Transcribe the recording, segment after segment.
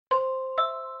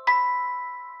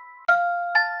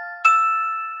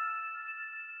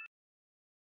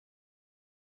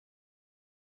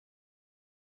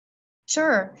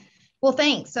Sure. Well,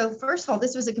 thanks. So first of all,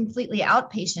 this was a completely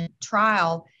outpatient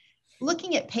trial.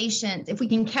 Looking at patients, if we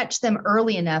can catch them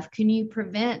early enough, can you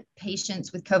prevent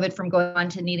patients with COVID from going on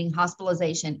to needing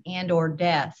hospitalization and or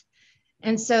death?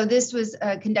 And so this was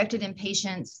conducted in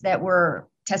patients that were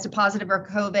tested positive for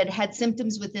COVID, had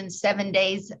symptoms within 7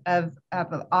 days of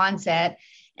onset,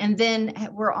 and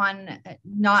then were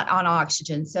not on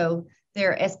oxygen. So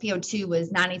their SpO2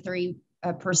 was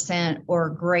 93% or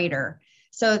greater.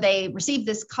 So they received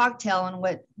this cocktail, and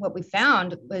what we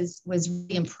found was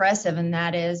really impressive, and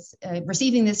that is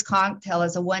receiving this cocktail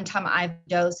as a one-time IV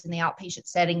dose in the outpatient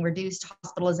setting reduced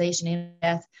hospitalization and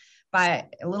death by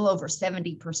a little over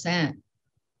 70%.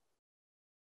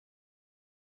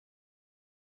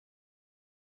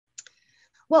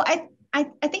 Well, I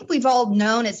think we've all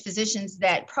known as physicians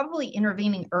that probably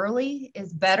intervening early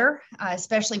is better,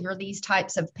 especially for these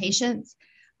types of patients.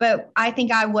 But I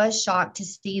think I was shocked to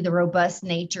see the robust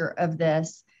nature of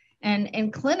this,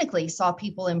 and clinically saw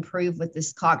people improve with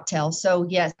this cocktail. So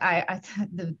yes,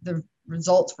 the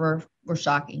results were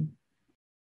shocking.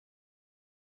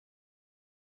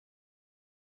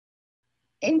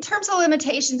 In terms of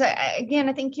limitations, again,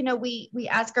 I think, we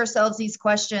ask ourselves these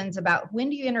questions about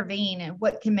when do you intervene and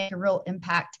what can make a real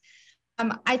impact.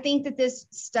 I think that this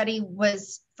study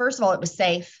was, first of all, it was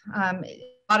safe.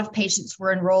 A lot of patients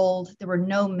were enrolled. There were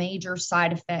no major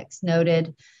side effects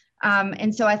noted.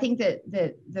 And so I think that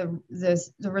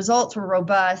the results were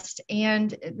robust,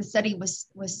 and the study was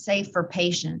safe for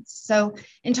patients. So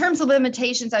in terms of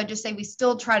limitations, I would just say we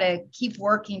still try to keep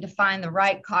working to find the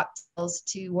right cocktails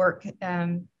to work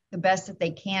the best that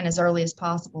they can as early as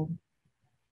possible.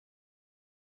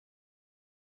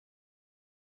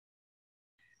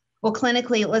 Well,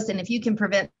 clinically, listen, if you can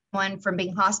prevent one from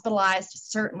being hospitalized,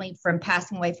 certainly from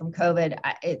passing away from COVID,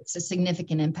 it's a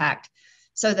significant impact.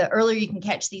 So the earlier you can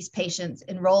catch these patients,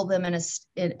 enroll them and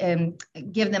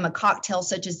give them a cocktail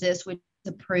such as this, which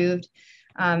is approved,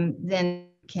 then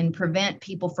can prevent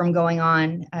people from going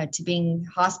on to being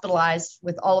hospitalized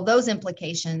with all of those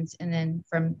implications, and then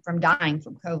from dying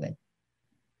from COVID.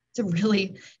 It's a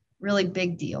really, really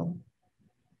big deal.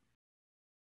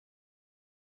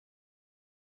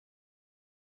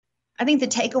 I think the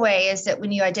takeaway is that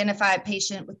when you identify a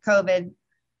patient with COVID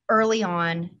early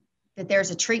on, that there's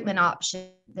a treatment option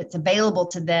that's available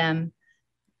to them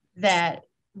that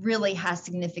really has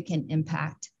significant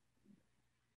impact.